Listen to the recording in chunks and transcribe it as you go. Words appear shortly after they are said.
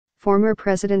Former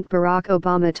President Barack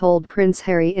Obama told Prince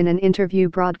Harry in an interview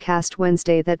broadcast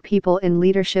Wednesday that people in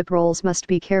leadership roles must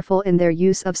be careful in their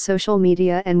use of social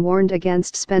media and warned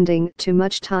against spending too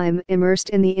much time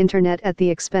immersed in the internet at the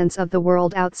expense of the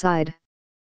world outside.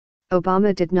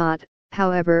 Obama did not,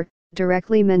 however,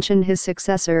 directly mention his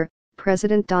successor,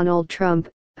 President Donald Trump,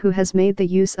 who has made the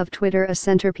use of Twitter a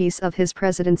centerpiece of his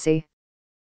presidency.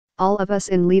 All of us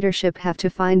in leadership have to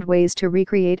find ways to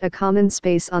recreate a common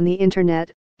space on the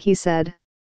internet, he said.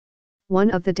 One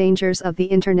of the dangers of the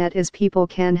internet is people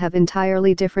can have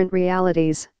entirely different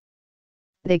realities.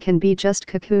 They can be just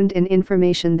cocooned in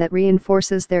information that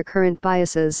reinforces their current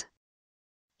biases.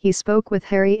 He spoke with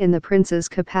Harry in the Prince's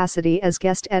capacity as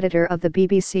guest editor of the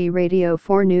BBC Radio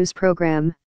 4 news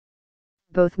programme.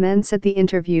 Both men said the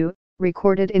interview,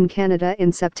 recorded in Canada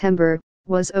in September,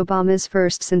 was Obama's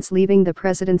first since leaving the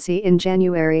presidency in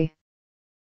January.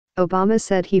 Obama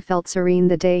said he felt serene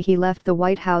the day he left the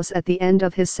White House at the end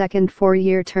of his second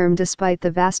four-year term despite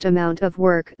the vast amount of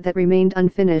work that remained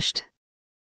unfinished.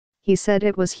 He said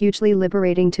it was hugely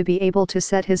liberating to be able to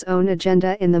set his own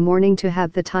agenda in the morning, to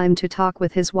have the time to talk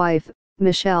with his wife,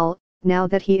 Michelle, now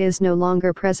that he is no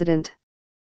longer president.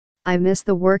 I miss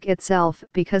the work itself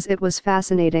because it was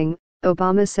fascinating,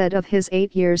 Obama said of his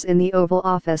 8 years in the Oval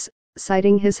Office,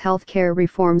 citing his health care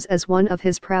reforms as one of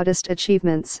his proudest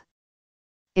achievements.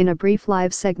 In a brief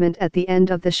live segment at the end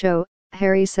of the show,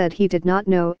 Harry said he did not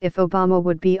know if Obama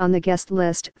would be on the guest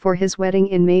list for his wedding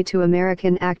in May to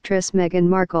American actress Meghan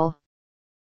Markle.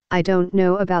 I don't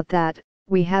know about that,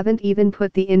 we haven't even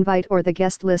put the invite or the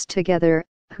guest list together,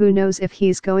 who knows if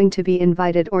he's going to be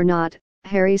invited or not,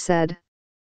 Harry said.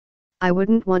 I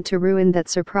wouldn't want to ruin that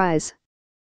surprise.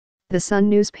 The Sun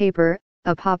newspaper,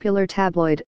 a popular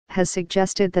tabloid, has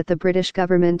suggested that the British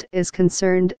government is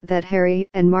concerned that Harry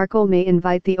and Markle may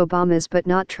invite the Obamas but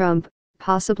not Trump,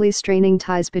 possibly straining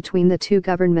ties between the two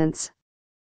governments.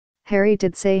 Harry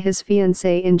did say his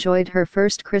fiancée enjoyed her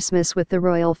first Christmas with the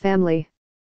royal family.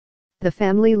 The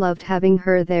family loved having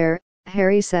her there,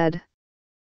 Harry said.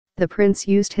 The prince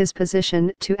used his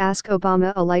position to ask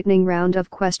Obama a lightning round of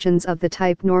questions of the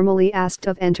type normally asked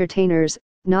of entertainers,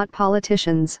 not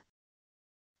politicians.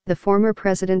 The former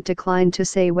president declined to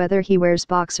say whether he wears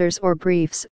boxers or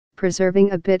briefs,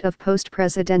 preserving a bit of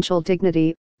post-presidential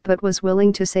dignity, but was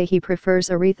willing to say he prefers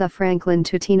Aretha Franklin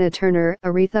to Tina Turner.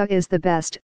 Aretha is the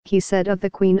best, he said of the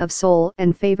Queen of Soul,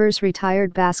 and favors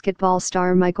retired basketball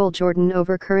star Michael Jordan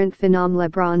over current phenom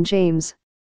LeBron James.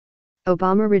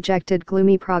 Obama rejected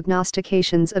gloomy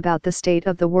prognostications about the state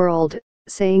of the world,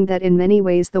 saying that in many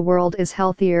ways the world is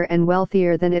healthier and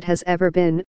wealthier than it has ever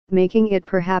been, making it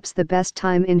perhaps the best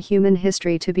time in human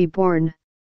history to be born.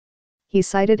 He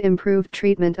cited improved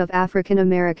treatment of African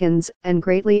Americans and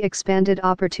greatly expanded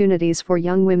opportunities for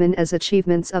young women as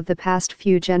achievements of the past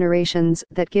few generations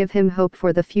that give him hope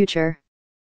for the future.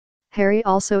 Harry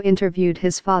also interviewed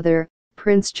his father,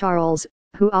 Prince Charles,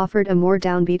 who offered a more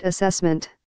downbeat assessment.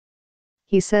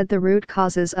 He said the root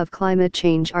causes of climate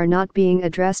change are not being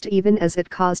addressed even as it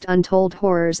caused untold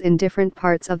horrors in different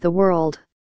parts of the world.